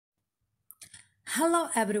Hello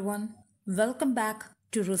everyone, welcome back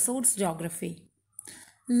to Resource Geography.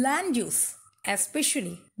 Land use,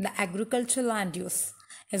 especially the agricultural land use,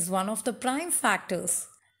 is one of the prime factors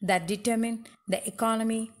that determine the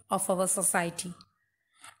economy of our society.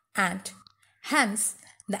 And hence,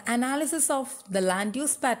 the analysis of the land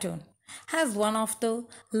use pattern has one of the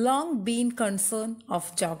long been concern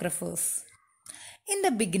of geographers. In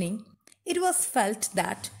the beginning, it was felt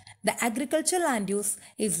that the agricultural land use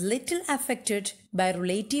is little affected by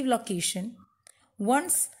relative location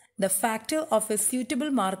once the factor of a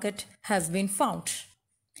suitable market has been found.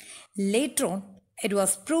 Later on, it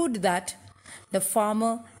was proved that the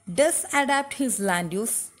farmer does adapt his land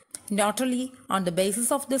use not only on the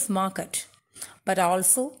basis of this market, but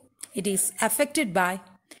also it is affected by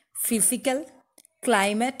physical,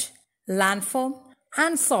 climate, landform,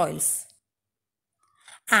 and soils.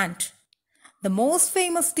 And the most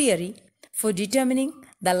famous theory for determining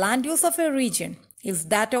the land use of a region is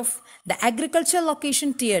that of the agricultural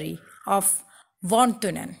location theory of von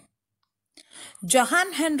Thunen.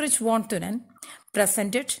 Johann Heinrich von Thunen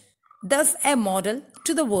presented thus a model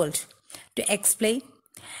to the world to explain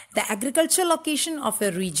the agricultural location of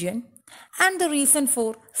a region and the reason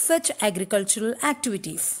for such agricultural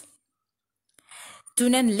activities.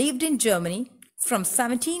 Thunen lived in Germany from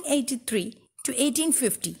 1783 to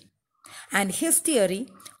 1850, and his theory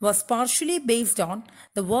was partially based on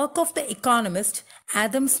the work of the economist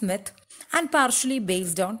Adam Smith and partially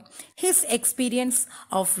based on his experience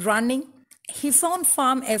of running his own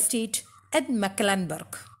farm estate at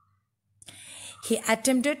Mecklenburg. He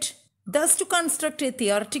attempted thus to construct a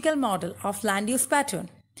theoretical model of land use pattern,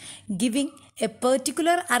 giving a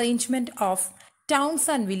particular arrangement of towns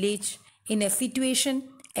and villages in a situation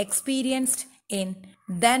experienced in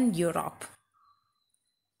then Europe.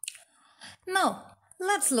 Now,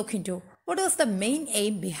 let's look into what was the main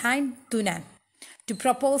aim behind Thunen to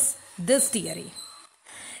propose this theory.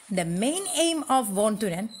 The main aim of von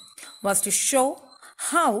Thunen was to show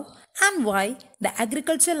how and why the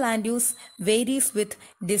agricultural land use varies with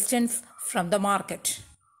distance from the market.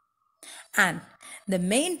 And the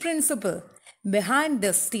main principle behind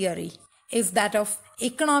this theory is that of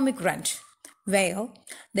economic rent, where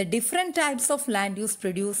the different types of land use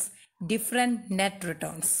produce different net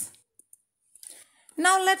returns.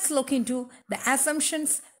 Now let's look into the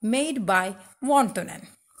assumptions made by von Thunen.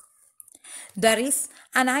 There is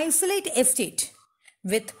an isolated estate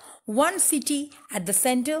with one city at the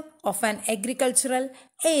center of an agricultural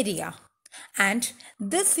area, and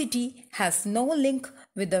this city has no link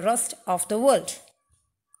with the rest of the world.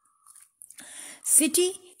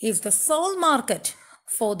 City is the sole market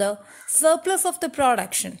for the surplus of the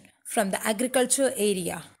production from the agriculture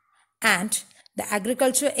area, and the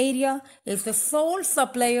agriculture area is the sole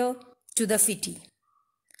supplier to the city.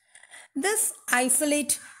 This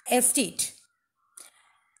isolated estate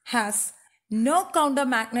has no counter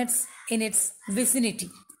magnets in its vicinity.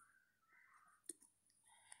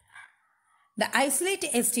 The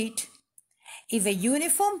isolated estate is a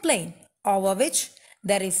uniform plain over which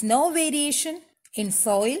there is no variation in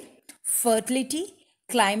soil, fertility,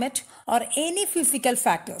 climate, or any physical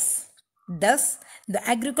factors. Thus, the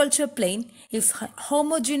agriculture plain is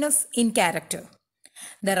homogeneous in character.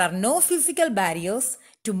 There are no physical barriers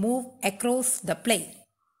to move across the plain.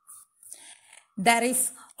 There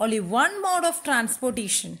is only one mode of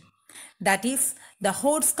transportation, that is the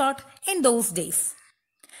horse cart in those days.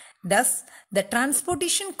 Thus, the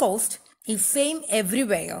transportation cost is same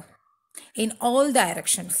everywhere, in all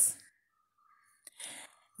directions.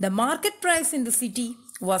 The market price in the city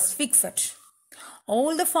was fixed.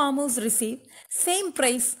 All the farmers receive same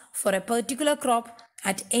price for a particular crop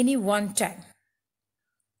at any one time.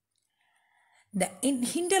 The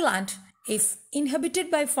hinterland is inhabited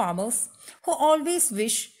by farmers who always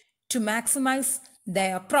wish to maximize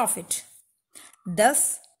their profit.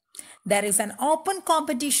 Thus, there is an open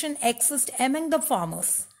competition exists among the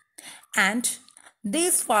farmers, and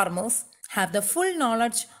these farmers have the full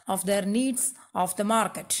knowledge of their needs of the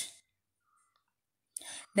market.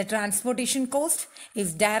 The transportation cost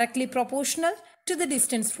is directly proportional to the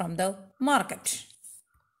distance from the market.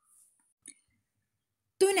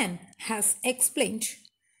 Thunen has explained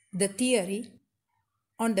the theory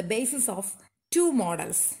on the basis of two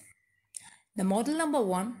models. The model number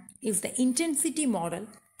one is the intensity model,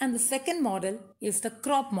 and the second model is the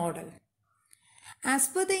crop model. As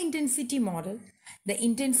per the intensity model, the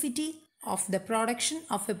intensity of the production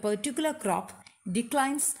of a particular crop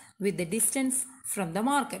declines with the distance from the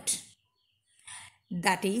market.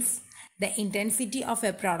 That is, the intensity of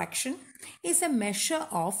a production is a measure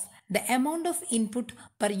of the amount of input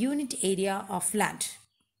per unit area of land.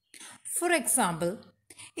 For example,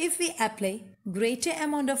 if we apply greater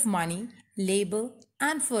amount of money, labor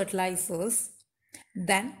and fertilizers,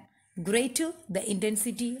 then greater the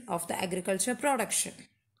intensity of the agriculture production.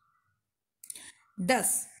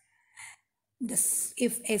 Thus,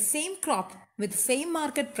 if a same crop with same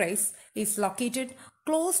market price is located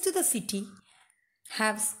close to the city,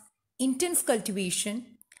 has intense cultivation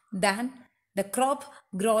than the crop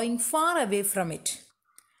growing far away from it,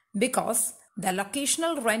 because the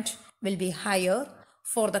locational rent will be higher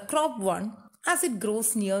for the crop one as it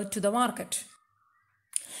grows near to the market.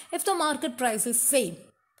 If the market price is same,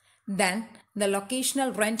 then the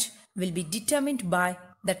locational rent will be determined by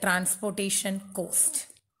the transportation cost.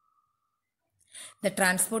 The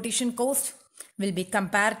transportation cost will be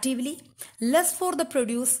comparatively less for the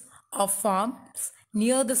produce of farms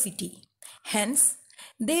near the city. Hence,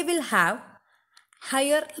 they will have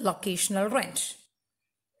higher locational rent.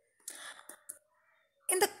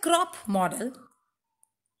 In the crop model,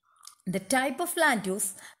 the type of land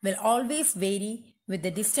use will always vary with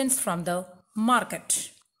the distance from the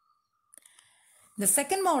market. The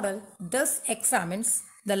second model thus examines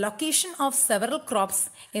the location of several crops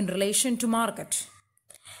in relation to market.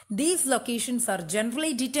 These locations are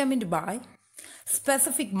generally determined by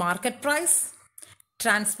specific market price,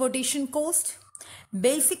 transportation cost,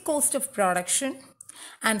 basic cost of production,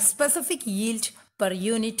 and specific yield per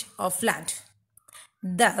unit of land.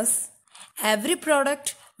 Thus, every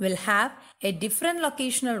product will have a different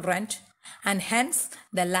locational rent and hence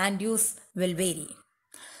the land use will vary.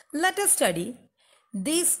 Let us study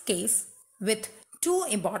this case with two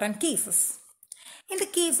important cases. In the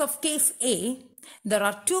case of case A, there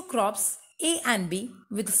are two crops A and B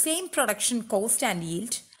with the same production cost and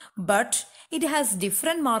yield, but it has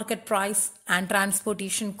different market price and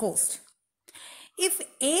transportation cost. If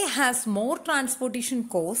A has more transportation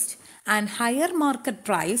cost and higher market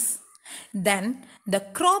price, then the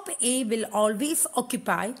crop A will always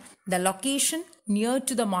occupy the location near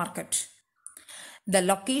to the market. The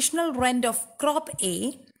locational rent of crop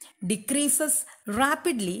A decreases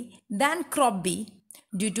rapidly than crop B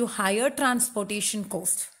due to higher transportation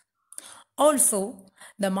cost. Also,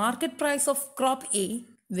 the market price of crop A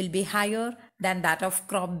will be higher than that of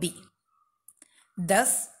crop B.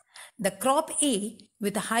 Thus, the crop A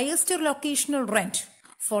with the highest locational rent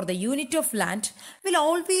for the unit of land will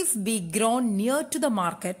always be grown near to the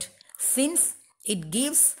market since it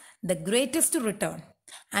gives the greatest return,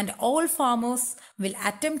 and all farmers will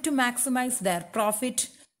attempt to maximize their profit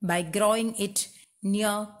by growing it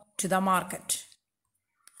near to the market.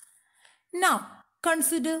 Now,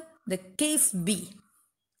 consider the case B.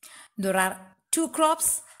 There are two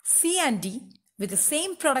crops C and D with the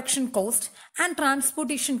same production cost and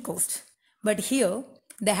transportation cost, but here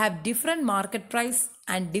they have different market price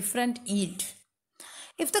and different yield.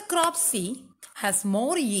 If the crop C has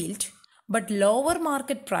more yield but lower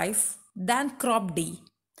market price than crop D,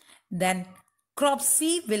 then crop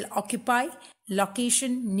C will occupy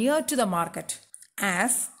location near to the market,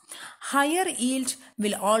 as higher yield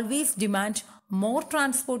will always demand more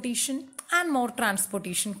transportation and more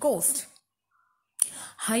transportation cost.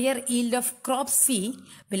 Higher yield of crop C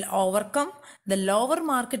will overcome the lower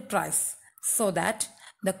market price so that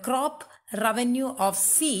the crop revenue of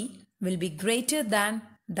C will be greater than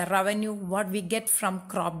the revenue what we get from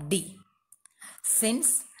crop D.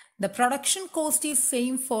 Since the production cost is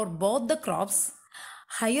same for both the crops,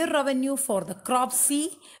 higher revenue for the crop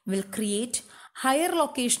C will create higher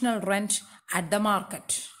locational rent at the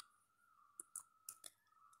market.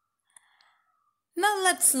 Now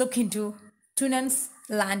let's look into Thunen's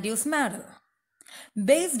land use model.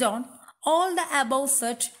 Based on all the above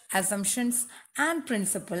such assumptions and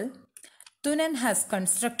principle, Thunen has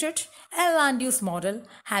constructed a land use model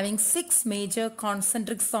having 6 major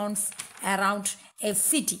concentric zones around a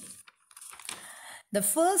city. The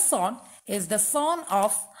first zone is the zone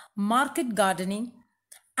of market gardening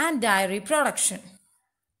and dairy production.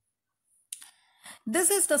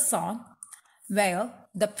 This is the zone where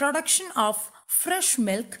the production of fresh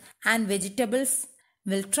milk and vegetables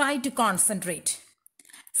will try to concentrate,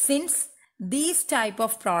 since these type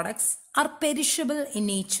of products are perishable in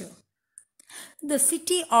nature. The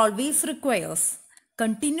city always requires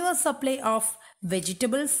continuous supply of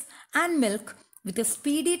vegetables and milk with a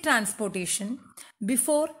speedy transportation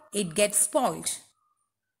before it gets spoiled.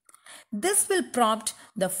 This will prompt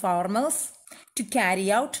the farmers to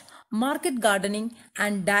carry out market gardening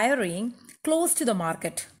and dairying close to the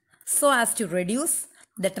market so as to reduce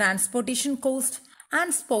the transportation cost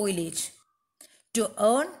and spoilage to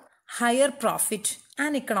earn higher profit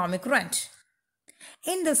and economic rent.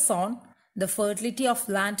 In this zone, the fertility of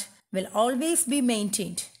land will always be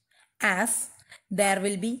maintained, as there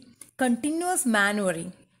will be continuous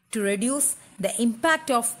maneuvering to reduce the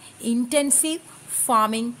impact of intensive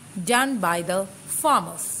farming done by the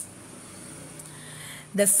farmers.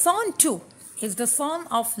 The zone 2 is the zone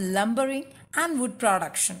of lumbering and wood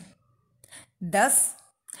production. Thus,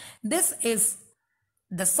 this is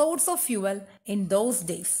the source of fuel in those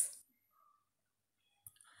days.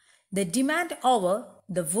 The demand over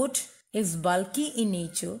the wood is bulky in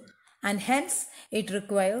nature and hence it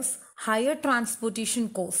requires higher transportation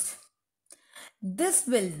cost. This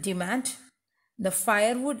will demand the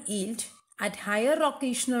firewood yield at higher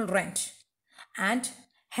occasional rent and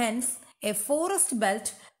hence a forest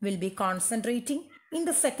belt will be concentrating in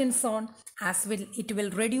the second zone as it will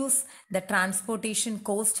reduce the transportation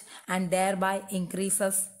cost and thereby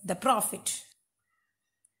increases the profit.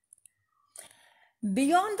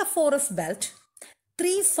 Beyond the forest belt,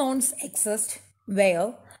 3 zones exist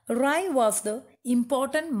where rye was the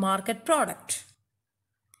important market product.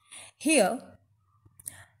 Here,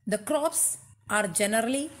 the crops are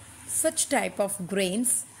generally such type of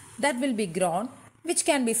grains that will be grown which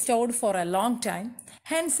can be stored for a long time,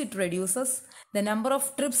 hence it reduces the number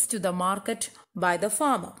of trips to the market by the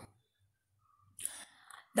farmer.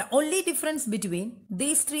 The only difference between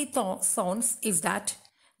these 3 zones is that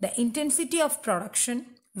the intensity of production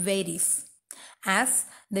varies. As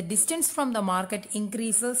the distance from the market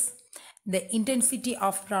increases, the intensity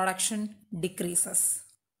of production decreases.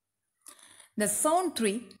 The zone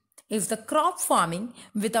 3 is the crop farming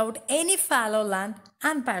without any fallow land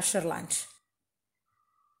and pasture land.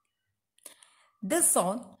 This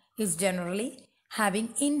zone is generally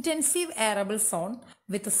having intensive arable zone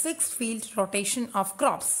with a 6-field rotation of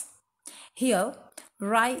crops. Here,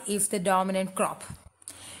 rye is the dominant crop.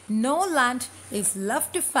 No land is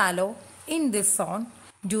left fallow in this zone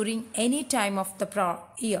during any time of the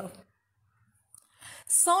year.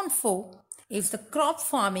 Zone 4 is the crop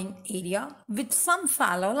farming area with some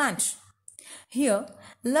fallow land. Here,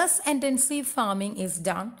 less intensive farming is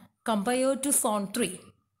done compared to Zone 3.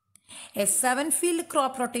 A 7-field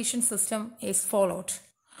crop rotation system is followed.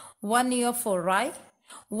 1 year for rye,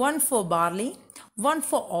 1 for barley, 1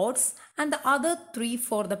 for oats and the other 3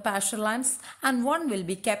 for the pasture lands and 1 will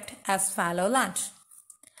be kept as fallow land.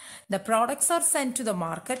 The products are sent to the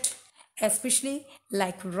market, especially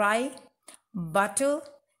like rye, butter,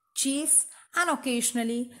 cheese and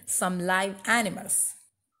occasionally some live animals.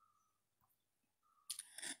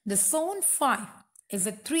 The Zone 5 is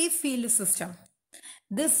a 3-field system.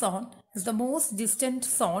 This zone is the most distant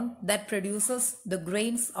zone that produces the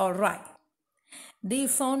grains or rye.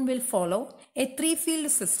 This zone will follow a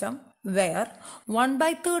 3-field system where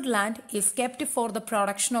 1/3 land is kept for the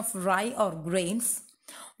production of rye or grains,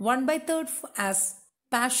 1/3 as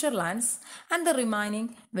pasture lands and the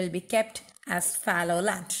remaining will be kept as fallow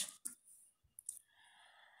land.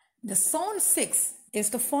 The Zone 6 is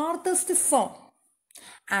the farthest zone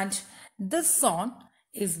and this zone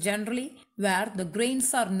is generally where the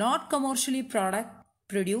grains are not commercially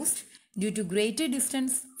produced due to greater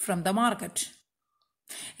distance from the market.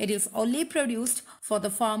 It is only produced for the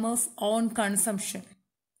farmer's own consumption.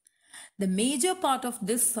 The major part of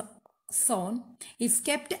this zone is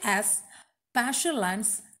kept as pasture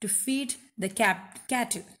lands to feed the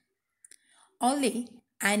cattle. Only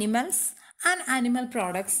animals and animal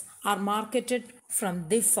products are marketed from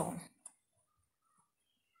this zone.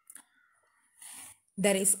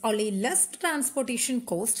 There is only less transportation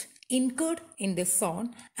cost incurred in this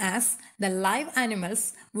zone as the live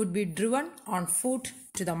animals would be driven on foot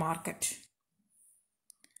to the market.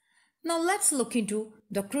 Now let's look into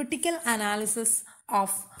the critical analysis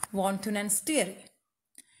of von Thunen's theory.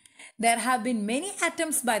 There have been many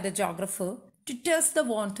attempts by the geographer to test the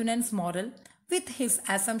von Thunen's model with his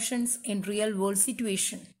assumptions in real world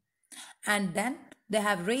situation. And then they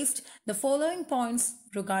have raised the following points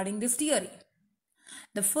regarding this theory.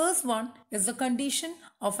 The first one is the condition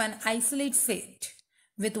of an isolated state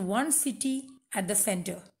with one city at the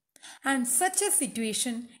center. And such a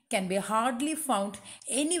situation can be hardly found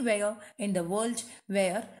anywhere in the world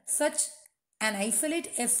where such an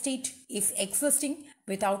isolated estate is existing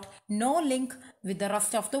without no link with the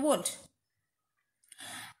rest of the world.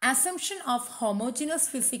 Assumption of homogeneous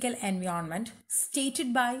physical environment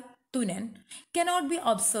stated by Thunen cannot be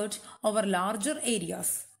observed over larger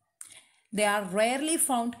areas. They are rarely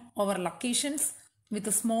found over locations with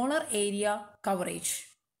a smaller area coverage.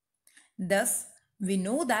 Thus, we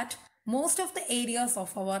know that most of the areas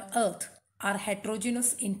of our earth are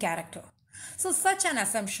heterogeneous in character. So, such an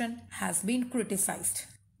assumption has been criticized.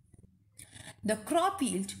 The crop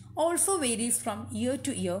yield also varies from year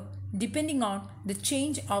to year depending on the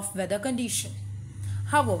change of weather condition.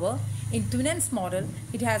 However, in Thunen's model,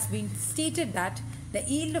 it has been stated that the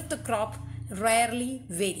yield of the crop rarely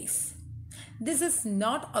varies. This is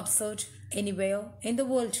not observed anywhere in the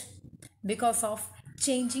world because of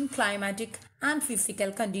changing climatic and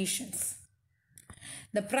physical conditions.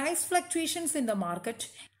 The price fluctuations in the market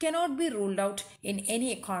cannot be ruled out in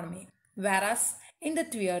any economy, whereas in the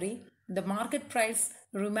theory, the market price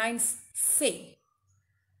remains same.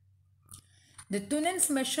 The Thunen's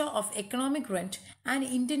measure of economic rent and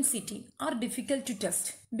intensity are difficult to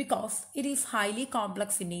test because it is highly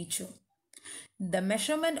complex in nature. The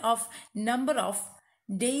measurement of number of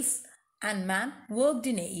days and man worked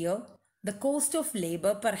in a year, the cost of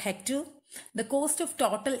labor per hectare, the cost of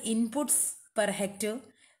total inputs per hectare,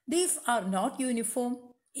 these are not uniform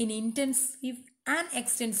in intensive and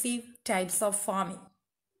extensive types of farming.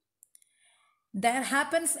 There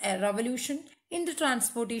happens a revolution in the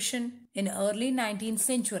transportation in early 19th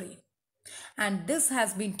century, and this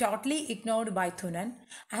has been totally ignored by Thunen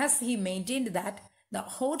as he maintained that the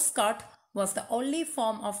horse cart was the only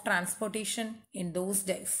form of transportation in those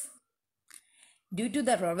days. Due to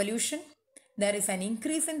the revolution, there is an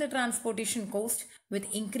increase in the transportation cost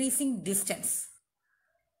with increasing distance.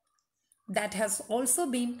 That has also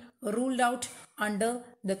been ruled out under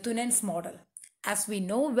the Thunen's model, as we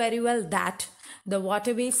know very well that the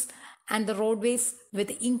waterways and the roadways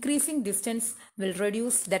with increasing distance will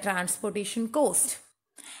reduce the transportation cost.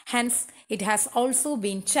 Hence, it has also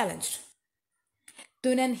been challenged.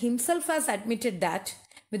 Thunen himself has admitted that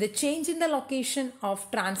with a change in the location of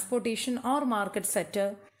transportation or market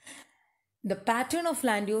sector, the pattern of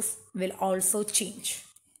land use will also change.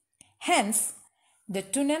 Hence, the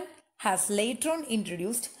Thunen has later on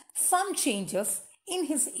introduced some changes in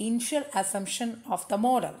his initial assumption of the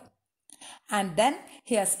model, and then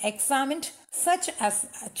he has examined such as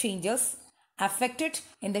changes affected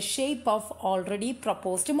in the shape of already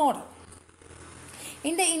proposed model.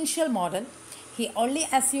 In the initial model, he only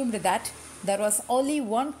assumed that there was only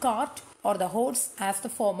one cart or the horse as the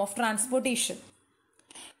form of transportation.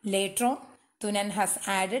 Later on, Thunen has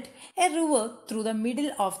added a river through the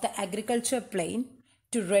middle of the agriculture plain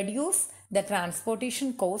to reduce the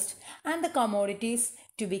transportation cost and the commodities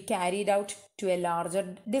to be carried out to a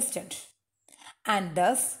larger distance. And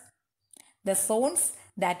thus, the zones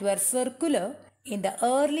that were circular in the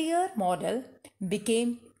earlier model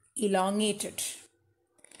became elongated.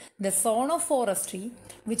 The zone of forestry,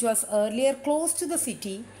 which was earlier close to the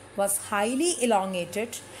city, was highly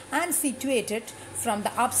elongated and situated from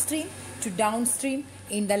the upstream to downstream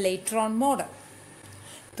in the later on model.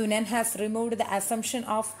 Thunen has removed the assumption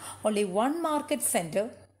of only one market center,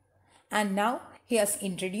 and now he has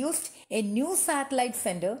introduced a new satellite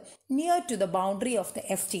center near to the boundary of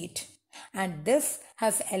the estate, and this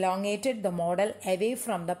has elongated the model away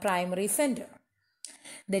from the primary center.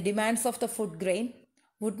 The demands of the food grain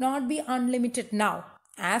would not be unlimited now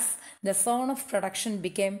as the zone of production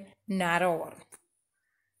became narrower.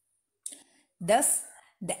 Thus,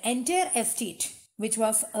 the entire estate, which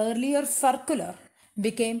was earlier circular,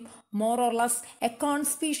 became more or less a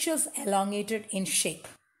conspicuous elongated in shape.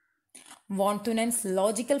 Von Thunen's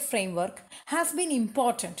logical framework has been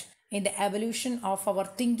important in the evolution of our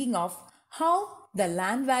thinking of how the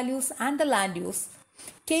land values and the land use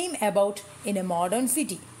came about in a modern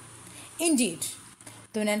city. Indeed,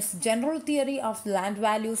 Thunen's general theory of land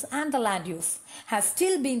values and the land use has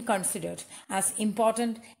still been considered as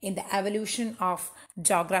important in the evolution of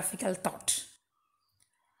geographical thought.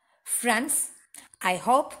 Friends, I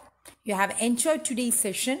hope you have enjoyed today's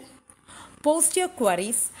session. Post your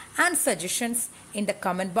queries and suggestions in the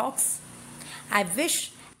comment box. I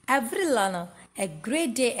wish every learner a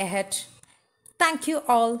great day ahead. Thank you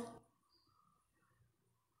all.